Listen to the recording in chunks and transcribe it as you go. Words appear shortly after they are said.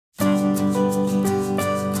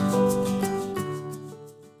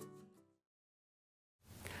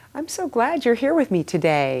I'm so glad you're here with me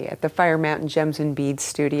today at the Fire Mountain Gems and Beads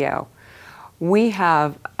studio. We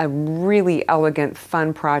have a really elegant,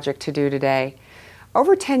 fun project to do today.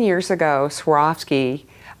 Over 10 years ago, Swarovski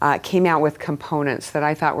came out with components that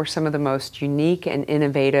I thought were some of the most unique and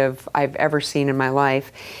innovative I've ever seen in my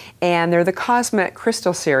life. And they're the Cosmic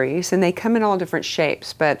Crystal series, and they come in all different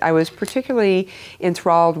shapes, but I was particularly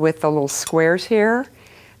enthralled with the little squares here.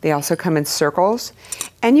 They also come in circles,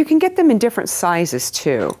 and you can get them in different sizes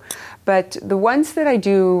too. But the ones that I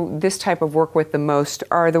do this type of work with the most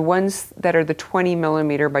are the ones that are the 20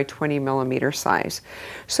 millimeter by 20 millimeter size.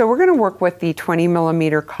 So we're going to work with the 20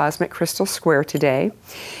 millimeter Cosmic Crystal Square today.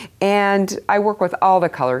 And I work with all the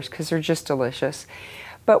colors because they're just delicious.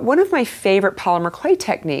 But one of my favorite polymer clay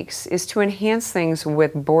techniques is to enhance things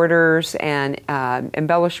with borders and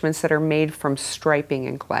embellishments that are made from striping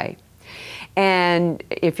in clay. And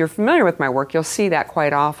if you're familiar with my work, you'll see that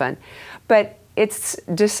quite often. But it's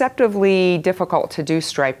deceptively difficult to do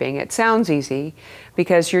striping. It sounds easy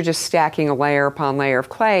because you're just stacking a layer upon layer of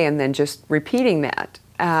clay and then just repeating that.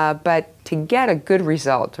 But to get a good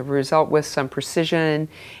result, a result with some precision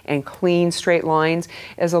and clean straight lines,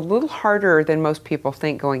 is a little harder than most people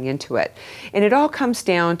think going into it. And it all comes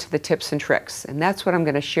down to the tips and tricks. And that's what I'm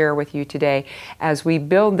going to share with you today as we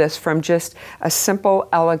build this from just a simple,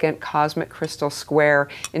 elegant Cosmic Crystal Square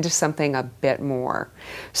into something a bit more.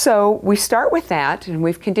 So we start with that, and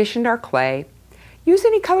we've conditioned our clay. Use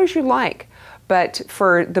any colors you like. But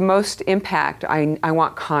for the most impact, I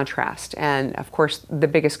want contrast. And of course, the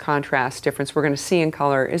biggest contrast difference we're going to see in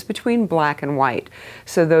color is between black and white.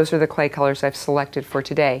 So those are the clay colors I've selected for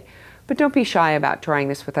today. But don't be shy about trying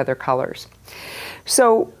this with other colors.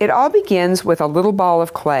 So it all begins with a little ball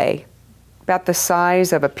of clay, about the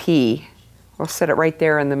size of a pea. We'll set it right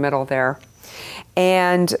there in the middle there.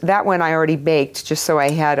 And that one I already baked, just so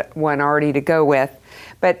I had one already to go with.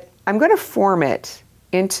 But I'm going to form it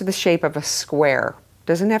into the shape of a square.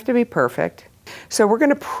 Doesn't have to be perfect. So we're going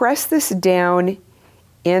to press this down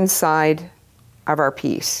inside of our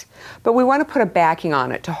piece. But we want to put a backing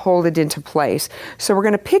on it to hold it into place. So we're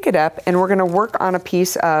going to pick it up and we're going to work on a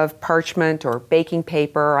piece of parchment or baking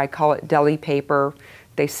paper. I call it deli paper.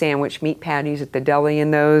 They sandwich meat patties at the deli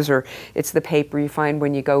in those, or it's the paper you find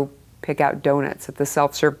when you go pick out donuts at the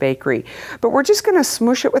self-serve bakery. But we're just going to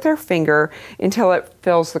smoosh it with our finger until it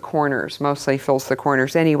fills the corners, mostly fills the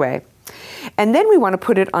corners anyway. And then we want to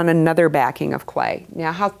put it on another backing of clay.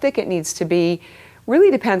 Now, how thick it needs to be really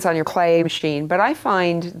depends on your clay machine, but I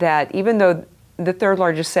find that even though the third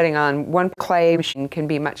largest setting on one clay machine can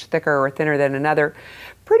be much thicker or thinner than another,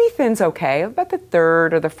 pretty thin's okay. About the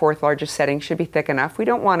third or the fourth largest setting should be thick enough. We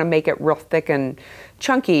don't want to make it real thick and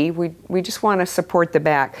chunky. We just want to support the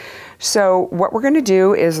back. So what we're going to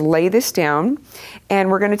do is lay this down, and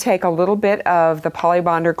we're going to take a little bit of the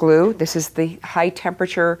Polybonder glue. This is the high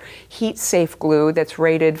temperature heat safe glue that's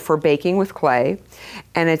rated for baking with clay,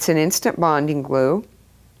 and it's an instant bonding glue.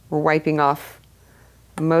 We're wiping off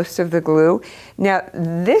most of the glue. Now,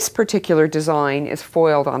 this particular design is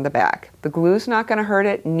foiled on the back. The glue's not going to hurt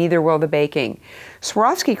it, neither will the baking.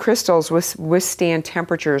 Swarovski crystals withstand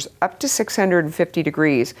temperatures up to 650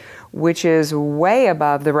 degrees, which is way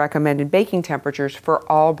above the recommended baking temperatures for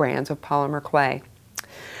all brands of polymer clay.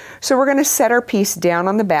 So we're going to set our piece down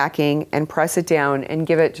on the backing and press it down and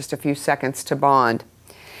give it just a few seconds to bond.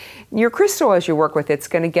 Your crystal, as you work with it, it's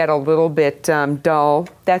going to get a little bit dull.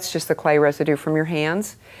 That's just the clay residue from your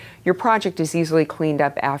hands. Your project is easily cleaned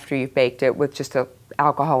up after you've baked it with just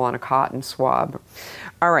alcohol on a cotton swab.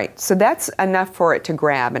 All right, so that's enough for it to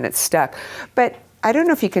grab, and it's stuck. But I don't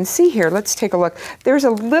know if you can see here. Let's take a look. There's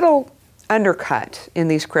a little undercut in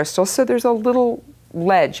these crystals, so there's a little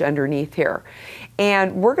ledge underneath here.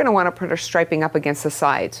 And we're going to want to put our striping up against the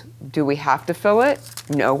sides. Do we have to fill it?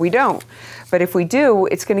 No, we don't. But if we do,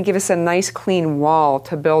 it's going to give us a nice clean wall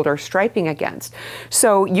to build our striping against.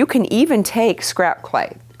 So you can even take scrap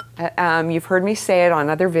clay. You've heard me say it on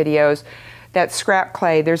other videos, that scrap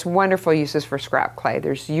clay, there's wonderful uses for scrap clay.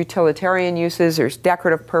 There's utilitarian uses, there's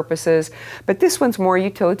decorative purposes, but this one's more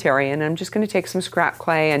utilitarian. I'm just going to take some scrap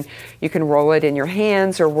clay, and you can roll it in your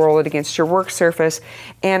hands or roll it against your work surface.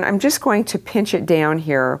 And I'm just going to pinch it down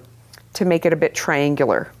here to make it a bit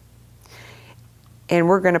triangular. And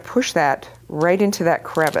we're going to push that right into that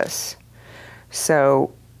crevice.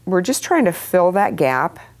 So we're just trying to fill that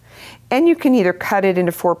gap. And you can either cut it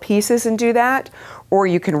into 4 pieces and do that, or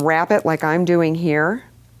you can wrap it like I'm doing here.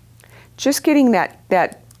 Just getting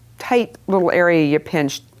that tight little area you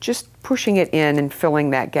pinched, just pushing it in and filling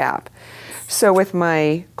that gap. So with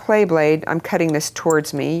my clay blade, I'm cutting this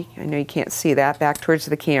towards me. I know you can't see that, back towards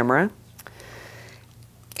the camera.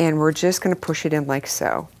 And we're just going to push it in like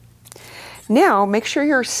so. Now, make sure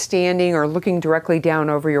you're standing or looking directly down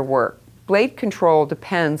over your work. Blade control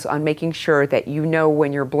depends on making sure that you know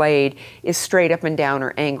when your blade is straight up and down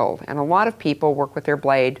or angled. And a lot of people work with their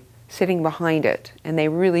blade sitting behind it, and they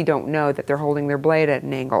really don't know that they're holding their blade at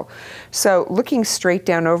an angle. So looking straight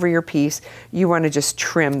down over your piece, you want to just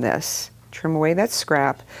trim this. Trim away that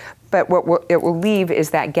scrap. But what it will leave is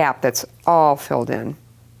that gap that's all filled in.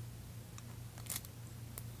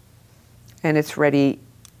 And it's ready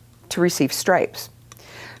to receive stripes.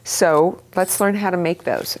 So let's learn how to make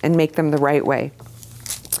those and make them the right way.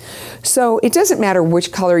 So it doesn't matter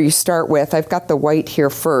which color you start with. I've got the white here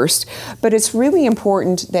first, but it's really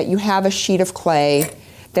important that you have a sheet of clay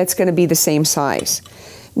that's going to be the same size.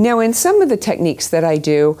 Now, in some of the techniques that I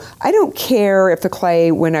do, I don't care if the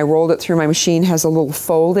clay, when I rolled it through my machine, has a little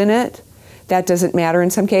fold in it. That doesn't matter in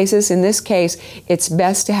some cases. In this case, it's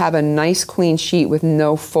best to have a nice clean sheet with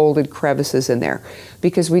no folded crevices in there,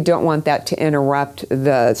 because we don't want that to interrupt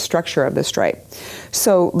the structure of the stripe.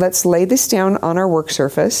 So let's lay this down on our work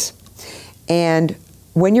surface. And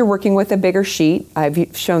when you're working with a bigger sheet,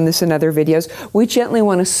 I've shown this in other videos, we gently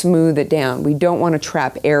want to smooth it down. We don't want to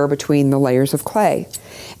trap air between the layers of clay.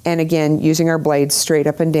 And again, using our blades straight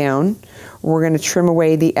up and down, we're going to trim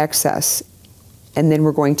away the excess. And then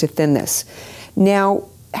we're going to thin this. Now,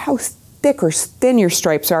 how thick or thin your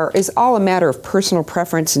stripes are is all a matter of personal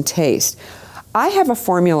preference and taste. I have a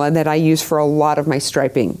formula that I use for a lot of my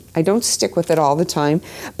striping. I don't stick with it all the time,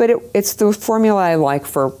 but it's the formula I like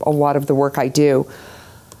for a lot of the work I do.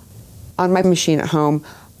 On my machine at home,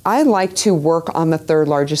 I like to work on the third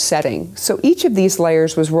largest setting. So each of these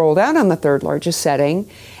layers was rolled out on the third largest setting,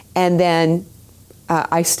 and then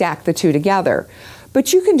I stack the two together.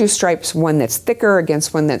 But you can do stripes, one that's thicker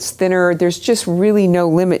against one that's thinner. There's just really no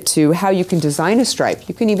limit to how you can design a stripe.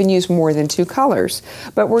 You can even use more than two colors.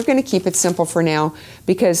 But we're going to keep it simple for now,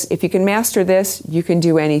 because if you can master this, you can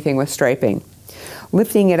do anything with striping.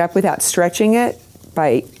 Lifting it up without stretching it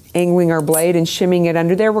by angling our blade and shimming it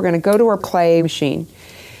under there, we're going to go to our clay machine.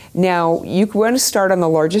 Now, you want to start on the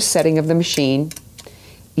largest setting of the machine.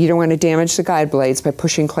 You don't want to damage the guide blades by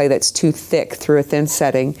pushing clay that's too thick through a thin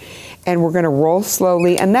setting. And we're going to roll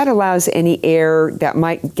slowly, and that allows any air that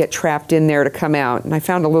might get trapped in there to come out. And I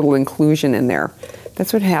found a little inclusion in there.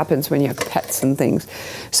 That's what happens when you have pets and things.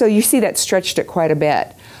 So you see that stretched it quite a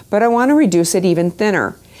bit. But I want to reduce it even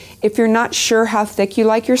thinner. If you're not sure how thick you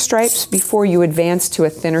like your stripes before you advance to a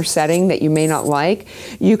thinner setting that you may not like,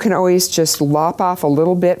 you can always just lop off a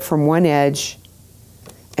little bit from one edge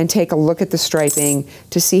and take a look at the striping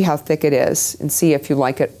to see how thick it is and see if you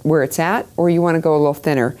like it where it's at or you want to go a little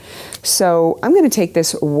thinner. So I'm going to take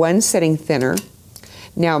this one setting thinner.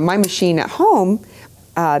 Now my machine at home,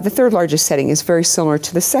 the third largest setting is very similar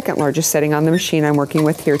to the second largest setting on the machine I'm working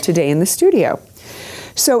with here today in the studio.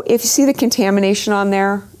 So if you see the contamination on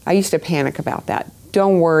there, I used to panic about that.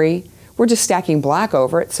 Don't worry. We're just stacking black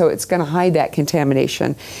over it, so it's going to hide that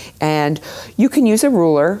contamination. And you can use a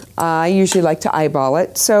ruler. I usually like to eyeball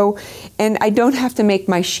it. And I don't have to make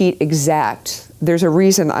my sheet exact. There's a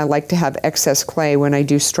reason I like to have excess clay when I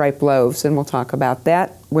do striped loaves, and we'll talk about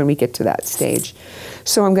that when we get to that stage.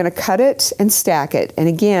 So I'm going to cut it and stack it. And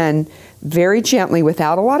again, very gently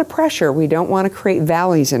without a lot of pressure. We don't want to create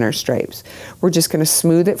valleys in our stripes. We're just going to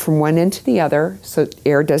smooth it from one end to the other so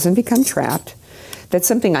air doesn't become trapped. That's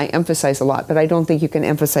something I emphasize a lot, but I don't think you can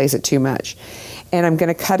emphasize it too much. And I'm going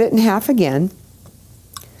to cut it in half again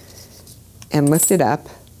and lift it up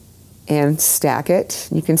and stack it.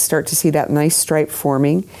 You can start to see that nice stripe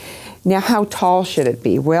forming. Now, how tall should it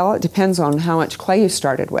be? Well, it depends on how much clay you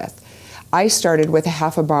started with. I started with a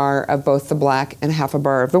half a bar of both the black and half a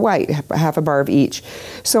bar of the white, half a bar of each.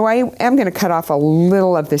 So I am going to cut off a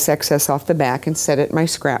little of this excess off the back and set it in my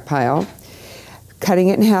scrap pile. Cutting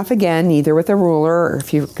it in half again, either with a ruler or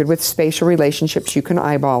if you're good with spatial relationships, you can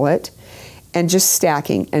eyeball it. And just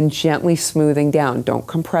stacking and gently smoothing down. Don't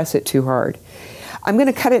compress it too hard. I'm going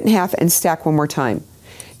to cut it in half and stack one more time.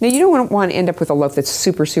 Now, you don't want to end up with a loaf that's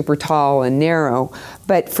super, super tall and narrow,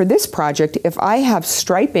 but for this project, if I have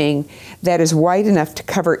striping that is wide enough to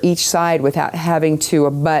cover each side without having to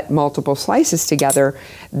abut multiple slices together,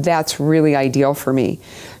 that's really ideal for me.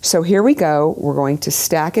 So here we go. We're going to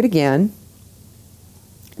stack it again.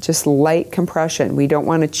 Just light compression. We don't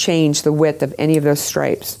want to change the width of any of those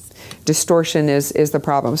stripes. Distortion is the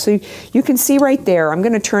problem. So you can see right there, I'm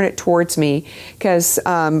going to turn it towards me because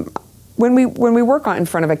when we work on in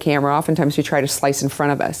front of a camera, oftentimes we try to slice in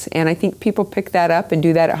front of us. And I think people pick that up and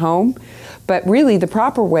do that at home. But really the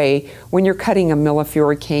proper way when you're cutting a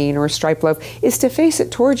millefiori cane or a striped loaf is to face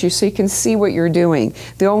it towards you so you can see what you're doing.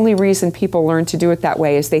 The only reason people learn to do it that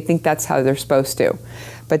way is they think that's how they're supposed to.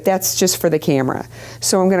 but that's just for the camera.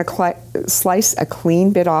 So I'm going to slice a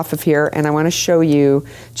clean bit off of here, and I want to show you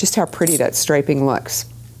just how pretty that striping looks.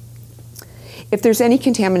 If there's any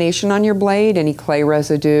contamination on your blade, any clay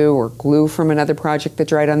residue or glue from another project that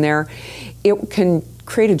dried on there, it can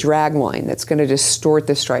create a drag line that's going to distort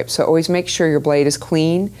the stripe. So always make sure your blade is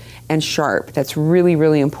clean and sharp. That's really,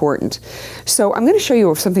 really important. So I'm going to show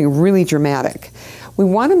you something really dramatic. We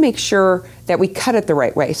want to make sure that we cut it the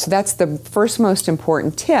right way. So that's the first most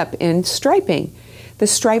important tip in striping. The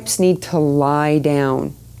stripes need to lie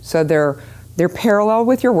down. So they're parallel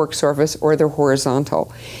with your work surface or they're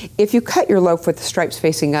horizontal. If you cut your loaf with the stripes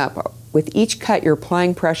facing up, with each cut you're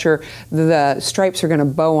applying pressure, the stripes are going to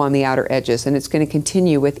bow on the outer edges, and it's going to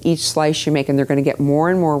continue with each slice you make, and they're going to get more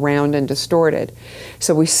and more round and distorted.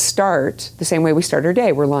 So we start the same way we start our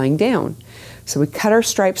day. We're lying down. So we cut our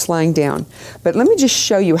stripes lying down. But let me just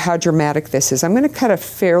show you how dramatic this is. I'm going to cut a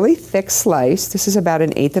fairly thick slice. This is about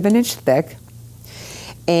 1/8 of an inch thick.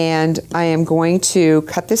 And I am going to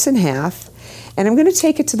cut this in half, and I'm going to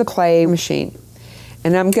take it to the clay machine.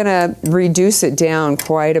 And I'm going to reduce it down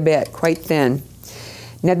quite a bit, quite thin.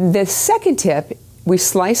 Now the second tip, we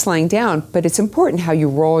slice lying down, but it's important how you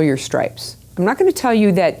roll your stripes. I'm not going to tell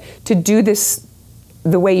you that to do this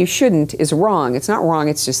the way you shouldn't is wrong. It's not wrong,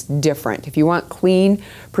 it's just different. If you want clean,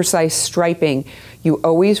 precise striping, you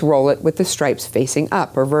always roll it with the stripes facing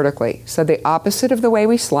up or vertically. So the opposite of the way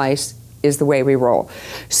we slice is the way we roll.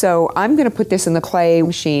 So I'm going to put this in the clay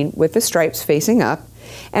machine with the stripes facing up,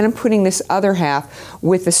 and I'm putting this other half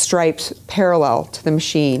with the stripes parallel to the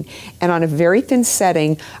machine. And on a very thin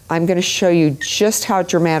setting, I'm going to show you just how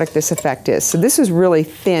dramatic this effect is. So this is really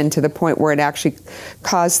thin to the point where it actually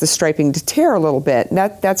caused the striping to tear a little bit.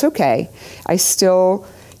 That's okay. I still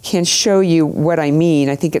can show you what I mean.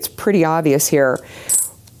 I think it's pretty obvious here.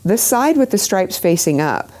 The side with the stripes facing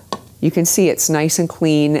up, you can see it's nice and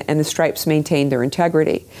clean, and the stripes maintain their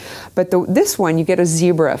integrity. But this one, you get a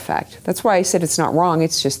zebra effect. That's why I said it's not wrong,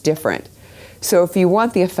 it's just different. So if you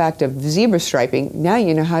want the effect of zebra striping, now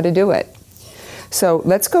you know how to do it. So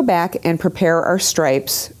let's go back and prepare our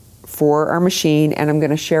stripes for our machine, and I'm going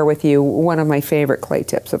to share with you one of my favorite clay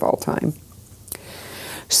tips of all time.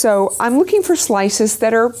 So I'm looking for slices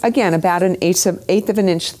that are, again, about 1/8 of an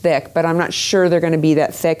inch thick, but I'm not sure they're going to be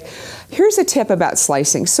that thick. Here's a tip about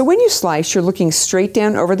slicing. So when you slice, you're looking straight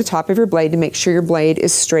down over the top of your blade to make sure your blade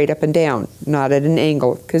is straight up and down, not at an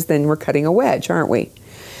angle, because then we're cutting a wedge, aren't we?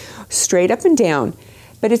 Straight up and down.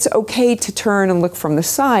 But it's okay to turn and look from the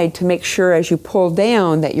side to make sure as you pull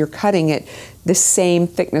down that you're cutting it the same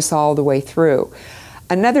thickness all the way through.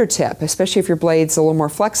 Another tip, especially if your blade's a little more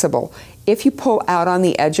flexible, if you pull out on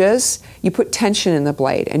the edges, you put tension in the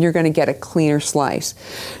blade and you're going to get a cleaner slice.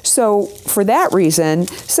 So for that reason,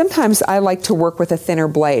 sometimes I like to work with a thinner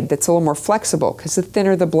blade that's a little more flexible, because the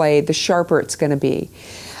thinner the blade, the sharper it's going to be.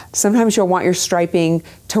 Sometimes you'll want your striping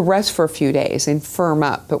to rest for a few days and firm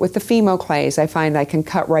up, but with the Fimo clays, I find I can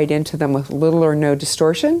cut right into them with little or no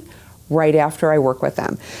distortion right after I work with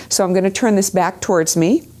them. So I'm going to turn this back towards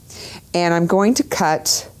me, and I'm going to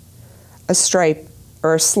cut a stripe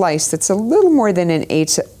or a slice that's a little more than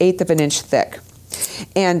 1/8 of an inch thick.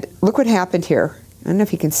 And look what happened here. I don't know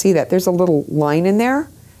if you can see that. There's a little line in there.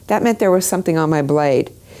 That meant there was something on my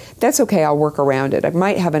blade. That's okay, I'll work around it. I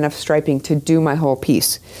might have enough striping to do my whole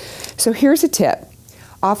piece. So here's a tip.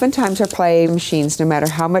 Oftentimes our clay machines, no matter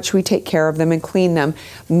how much we take care of them and clean them,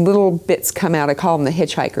 little bits come out. I call them the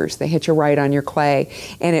hitchhikers. They hitch a ride on your clay,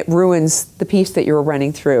 and it ruins the piece that you were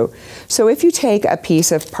running through. So if you take a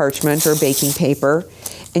piece of parchment or baking paper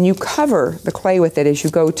and you cover the clay with it as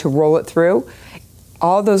you go to roll it through,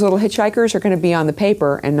 all those little hitchhikers are going to be on the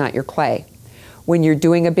paper and not your clay. When you're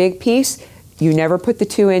doing a big piece, you never put the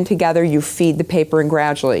two in together. You feed the paper in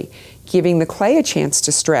gradually, giving the clay a chance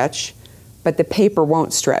to stretch, but the paper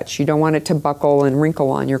won't stretch. You don't want it to buckle and wrinkle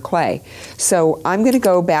on your clay. So I'm going to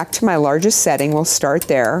go back to my largest setting. We'll start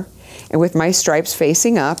there. And with my stripes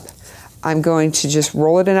facing up, I'm going to just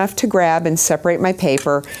roll it enough to grab and separate my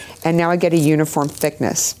paper. And now I get a uniform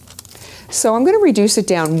thickness. So I'm going to reduce it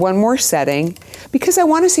down one more setting, because I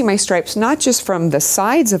want to see my stripes not just from the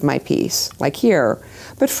sides of my piece, like here,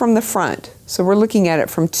 but from the front. So we're looking at it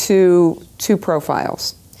from two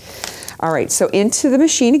profiles. All right, so into the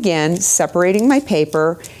machine again, separating my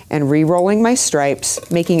paper and re-rolling my stripes,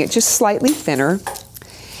 making it just slightly thinner.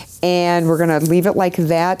 And we're gonna leave it like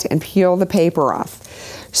that and peel the paper off.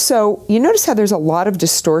 So you notice how there's a lot of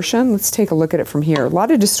distortion? Let's take a look at it from here. A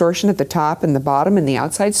lot of distortion at the top and the bottom and the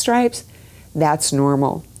outside stripes. That's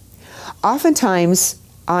normal. Oftentimes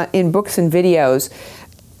in books and videos,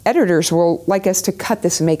 editors will like us to cut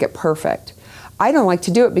this and make it perfect. I don't like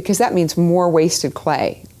to do it because that means more wasted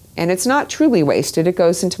clay. And it's not truly wasted, it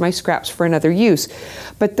goes into my scraps for another use.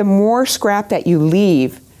 But the more scrap that you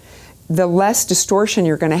leave, the less distortion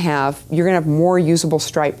you're going to have. You're going to have more usable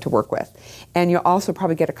stripe to work with. And you'll also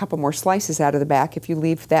probably get a couple more slices out of the back if you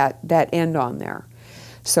leave that end on there.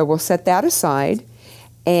 So we'll set that aside,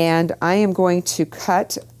 and I am going to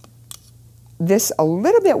cut this a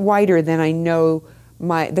little bit wider than I know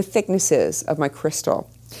the thickness is of my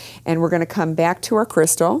crystal. And we're going to come back to our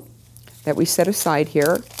crystal that we set aside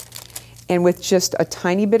here, and with just a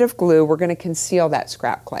tiny bit of glue, we're going to conceal that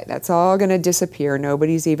scrap clay. That's all going to disappear.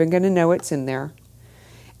 Nobody's even going to know it's in there.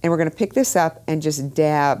 And we're going to pick this up and just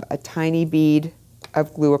dab a tiny bead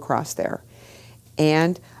of glue across there.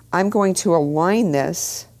 And I'm going to align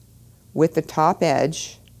this with the top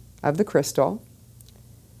edge of the crystal.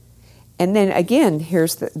 And then again,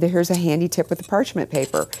 here's a handy tip with the parchment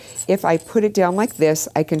paper. If I put it down like this,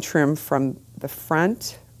 I can trim from the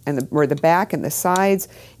front and or the back and the sides.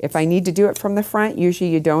 If I need to do it from the front, usually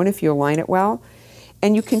you don't if you align it well.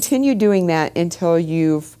 And you continue doing that until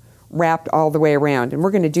you've wrapped all the way around. And we're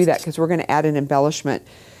going to do that because we're going to add an embellishment.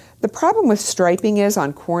 The problem with striping is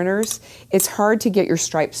on corners, it's hard to get your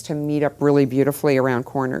stripes to meet up really beautifully around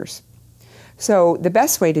corners. So the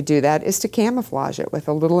best way to do that is to camouflage it with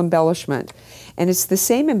a little embellishment. And it's the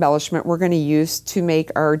same embellishment we're going to use to make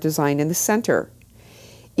our design in the center.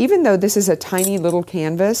 Even though this is a tiny little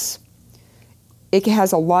canvas, it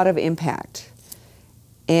has a lot of impact.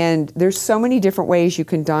 And there's so many different ways you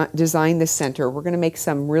can design the center. We're going to make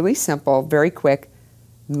some really simple, very quick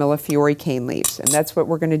Millefiori cane leaves. And that's what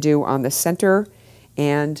we're going to do on the center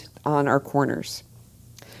and on our corners.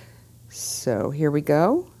 So here we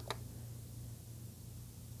go.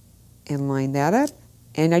 And line that up.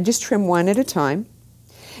 And I just trim one at a time.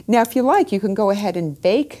 Now if you like, you can go ahead and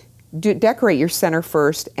decorate your center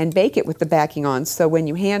first and bake it with the backing on, so when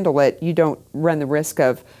you handle it, you don't run the risk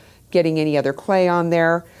of getting any other clay on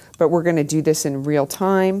there. But we're going to do this in real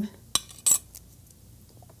time.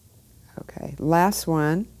 Okay, last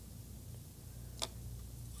one.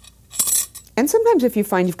 And sometimes if you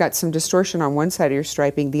find you've got some distortion on one side of your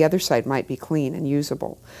striping, the other side might be clean and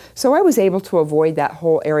usable. So I was able to avoid that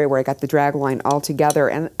whole area where I got the drag line altogether,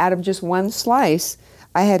 and out of just one slice,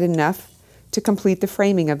 I had enough to complete the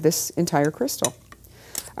framing of this entire crystal.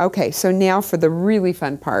 Okay, so now for the really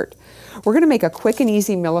fun part. We're going to make a quick and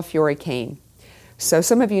easy Millefiori cane. So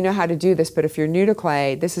some of you know how to do this, but if you're new to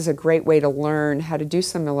clay, this is a great way to learn how to do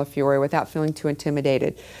some Millefiori without feeling too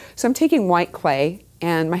intimidated. So I'm taking white clay,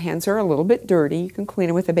 and my hands are a little bit dirty. You can clean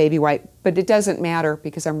them with a baby wipe, but it doesn't matter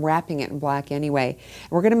because I'm wrapping it in black anyway.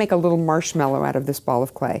 And we're going to make a little marshmallow out of this ball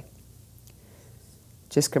of clay.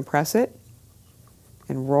 Just compress it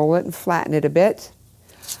and roll it and flatten it a bit.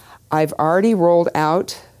 I've already rolled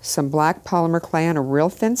out some black polymer clay on a real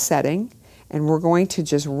thin setting, and we're going to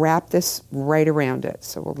just wrap this right around it.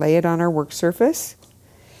 So we'll lay it on our work surface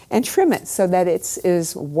and trim it so that it's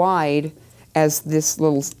as wide as this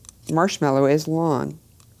little marshmallow is long.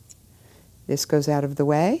 This goes out of the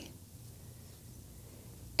way.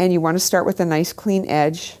 And you want to start with a nice clean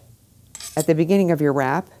edge at the beginning of your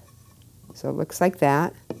wrap. So it looks like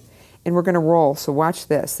that. And we're going to roll. So watch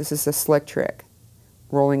this. This is a slick trick.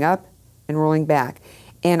 Rolling up and rolling back.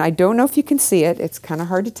 And I don't know if you can see it. It's kind of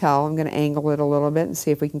hard to tell. I'm going to angle it a little bit and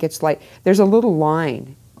see if we can get light. There's a little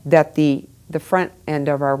line that the front end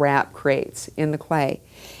of our wrap creates in the clay.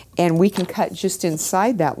 And we can cut just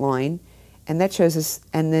inside that line, and that shows us,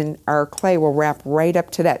 and then our clay will wrap right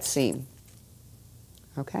up to that seam.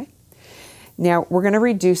 Okay? Now we're going to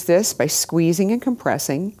reduce this by squeezing and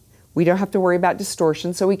compressing. We don't have to worry about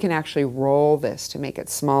distortion, so we can actually roll this to make it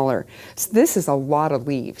smaller. So this is a lot of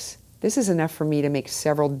leaves. This is enough for me to make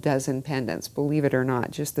several dozen pendants, believe it or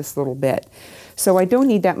not, just this little bit. So I don't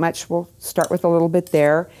need that much. We'll start with a little bit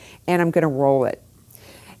there, and I'm going to roll it.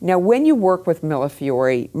 Now when you work with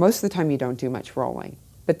Millefiori, most of the time you don't do much rolling.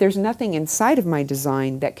 But there's nothing inside of my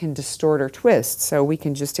design that can distort or twist, so we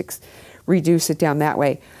can just reduce it down that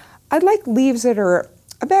way. I'd like leaves that are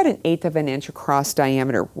about 1/8 of an inch across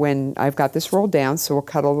diameter when I've got this rolled down, so we'll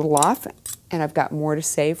cut a little off, and I've got more to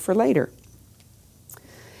save for later.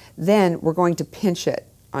 Then we're going to pinch it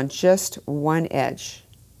on just one edge,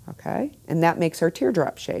 okay? And that makes our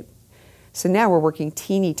teardrop shape. So now we're working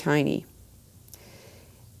teeny tiny.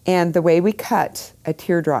 And the way we cut a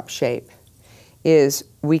teardrop shape is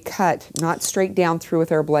we cut not straight down through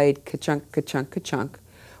with our blade, ka-chunk, ka-chunk, ka-chunk.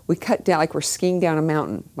 We cut down like we're skiing down a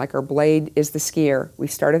mountain, like our blade is the skier. We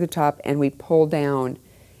start at the top and we pull down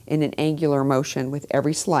in an angular motion with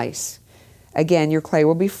every slice. Again, your clay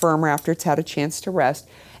will be firmer after it's had a chance to rest.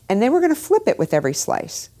 And then we're going to flip it with every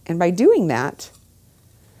slice. And by doing that,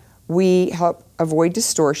 we help avoid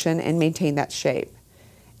distortion and maintain that shape.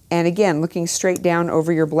 And again, looking straight down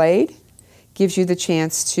over your blade gives you the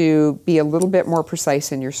chance to be a little bit more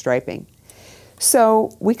precise in your striping.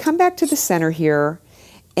 So we come back to the center here,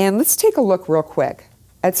 and let's take a look real quick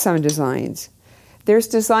at some designs. There's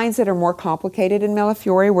designs that are more complicated in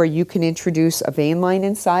Millefiori where you can introduce a vein line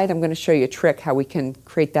inside. I'm going to show you a trick how we can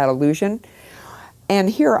create that illusion. And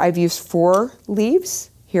here I've used 4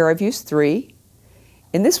 leaves. Here I've used 3.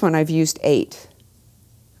 In this one I've used 8.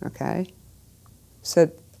 Okay?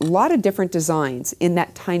 So a lot of different designs in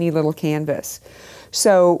that tiny little canvas.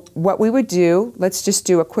 So what we would do, let's just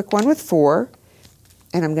do a quick one with 4,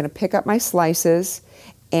 and I'm going to pick up my slices,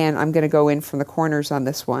 and I'm going to go in from the corners on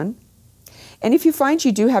this one. And if you find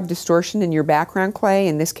you do have distortion in your background clay,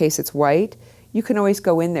 in this case it's white, you can always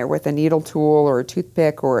go in there with a needle tool or a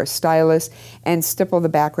toothpick or a stylus and stipple the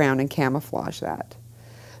background and camouflage that.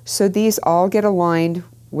 So these all get aligned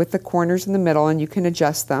with the corners in the middle, and you can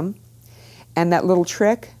adjust them. And that little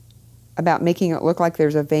trick about making it look like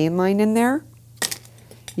there's a vein line in there,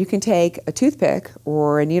 you can take a toothpick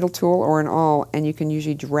or a needle tool or an awl, and you can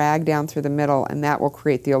usually drag down through the middle, and that will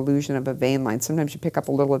create the illusion of a vein line. Sometimes you pick up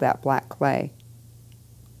a little of that black clay.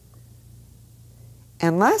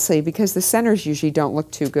 And lastly, because the centers usually don't look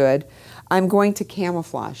too good, I'm going to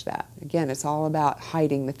camouflage that. Again, it's all about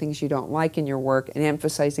hiding the things you don't like in your work and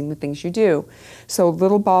emphasizing the things you do. So a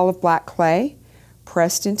little ball of black clay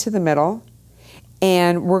pressed into the middle,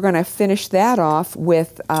 and we're going to finish that off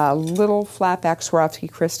with a little flat-back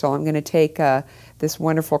Swarovski crystal. I'm going to take this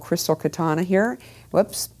wonderful crystal katana here,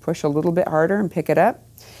 whoops, push a little bit harder and pick it up,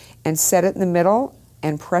 and set it in the middle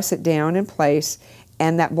and press it down in place,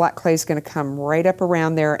 and that black clay is going to come right up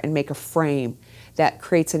around there and make a frame that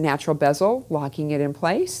creates a natural bezel, locking it in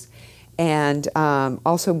place, and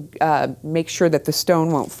also make sure that the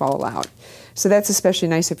stone won't fall out. So that's especially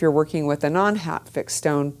nice if you're working with a non-hot fix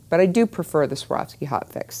stone, but I do prefer the Swarovski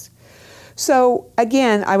hot fix. So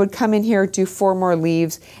again, I would come in here, do 4 more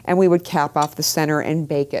leaves, and we would cap off the center and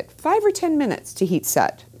bake it 5 or 10 minutes to heat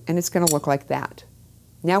set, and it's going to look like that.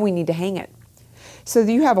 Now we need to hang it. So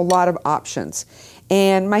you have a lot of options.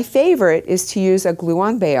 And my favorite is to use a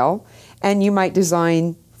glue-on bail, and you might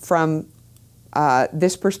design from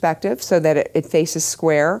this perspective so that it faces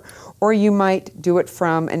square, or you might do it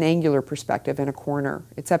from an angular perspective in a corner.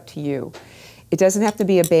 It's up to you. It doesn't have to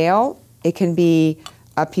be a bail. It can be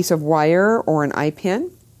a piece of wire or an eye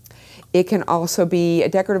pin. It can also be a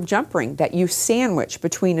decorative jump ring that you sandwich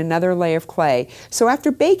between another layer of clay. So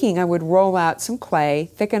after baking, I would roll out some clay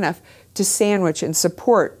thick enough to sandwich and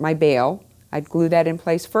support my bail. I'd glue that in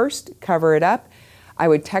place first, cover it up. I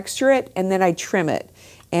would texture it, and then I'd trim it.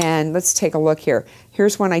 And let's take a look here.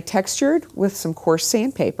 Here's one I textured with some coarse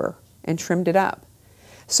sandpaper and trimmed it up.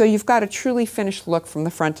 So you've got a truly finished look from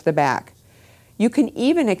the front to the back. You can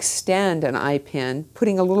even extend an eye pin,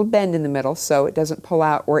 putting a little bend in the middle so it doesn't pull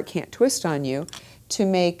out or it can't twist on you, to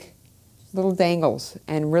make little dangles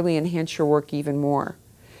and really enhance your work even more.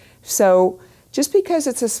 So just because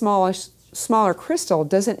it's a smaller crystal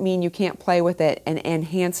doesn't mean you can't play with it and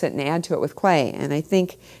enhance it and add to it with clay. And I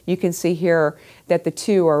think you can see here that the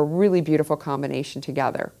two are a really beautiful combination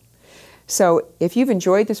together. So if you've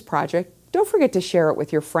enjoyed this project, don't forget to share it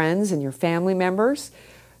with your friends and your family members.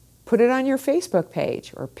 Put it on your Facebook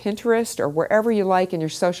page or Pinterest or wherever you like in your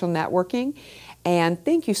social networking. And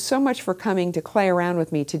thank you so much for coming to play around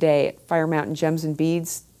with me today at Fire Mountain Gems and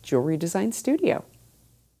Beads Jewelry Design Studio.